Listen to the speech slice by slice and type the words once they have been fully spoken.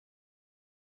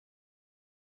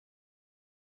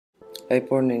I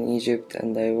born in Egypt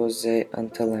and I was there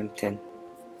until I'm 10.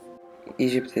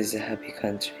 Egypt is a happy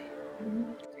country.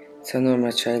 It's a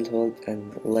normal childhood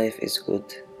and life is good.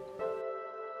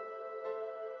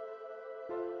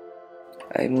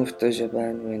 I moved to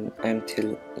Japan when I'm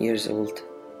 10 years old.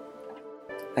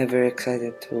 I'm very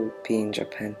excited to be in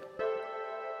Japan.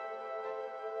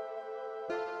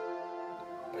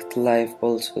 But life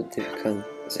also difficult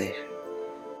there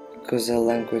because the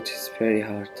language is very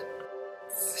hard.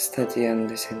 Study and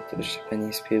listen to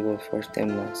Japanese people for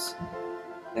 10 months.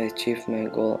 I achieved my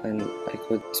goal and I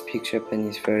could speak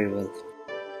Japanese very well.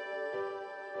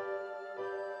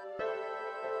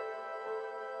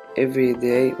 Every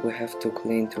day we have to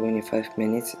clean 25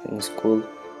 minutes in school.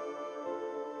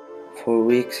 For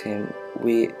weeks and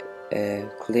we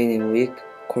clean in week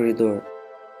corridor.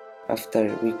 After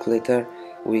a week later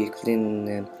we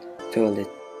clean toilet.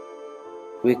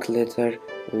 Week later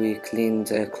we clean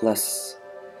the class.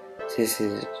 This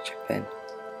is Japan.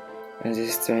 And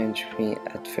this strange me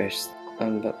at first,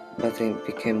 but it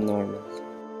became normal.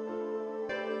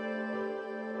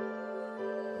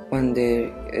 One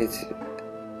day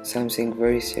something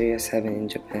very serious happened in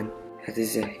Japan. It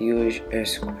is a huge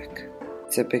earthquake.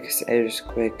 It's the biggest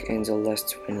earthquake in the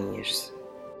last 20 years.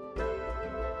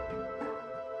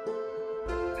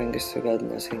 Thanks to God,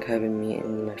 nothing happened to me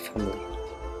and my family.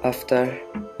 After,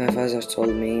 my father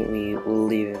told me we will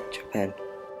leave Japan.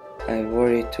 I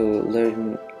worried to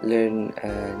learn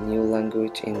a new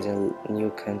language in the new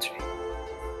country.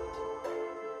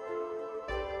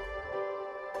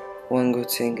 One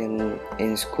good thing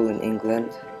in school in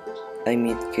England, I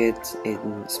meet kids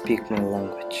and speak my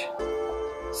language.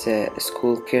 The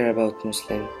school care about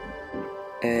Muslim.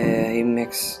 He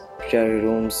makes prayer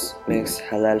rooms, makes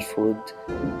halal food,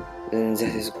 and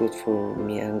that is good for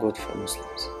me and good for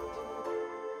Muslims.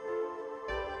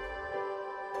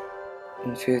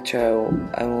 In future,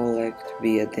 I would like to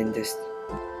be a dentist.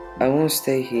 I won't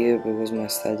stay here because my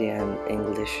study and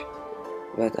English,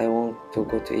 but I want to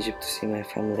go to Egypt to see my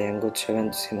family and go to Japan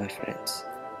to see my friends.